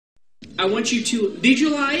I want you to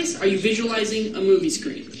visualize. Are you visualizing a movie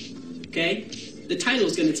screen? Okay? The title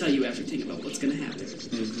is going to tell you everything about what's going to happen.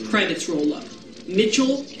 Credits roll up.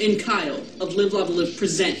 Mitchell and Kyle of Live, Love, Live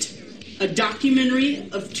present a documentary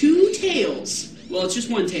of two tales. Well, it's just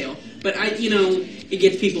one tale, but it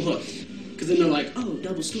gets people hooked. Because then they're like, oh,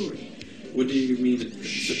 double story. What do you mean?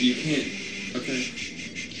 So you can't... Okay.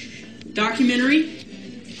 Documentary,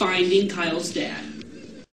 Finding Kyle's Dad.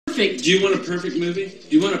 Perfect. Do you want a perfect movie?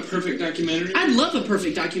 Do you want a perfect documentary? I'd love a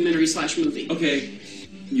perfect documentary / movie. Okay.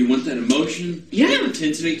 You want that emotion? Yeah. That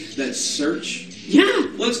intensity? That search? Yeah.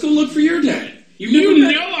 Let's go look for your dad.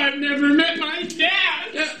 I've never met my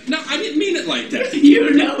dad. No, I didn't mean it like that. You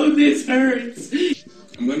know this hurts.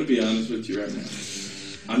 I'm going to be honest with you right now.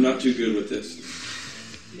 I'm not too good with this.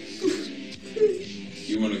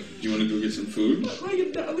 You want to go get some food? Can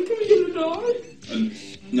we get a dog?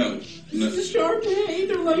 No. It's a Shar Pei.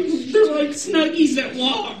 They're like Snuggies that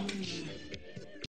walk.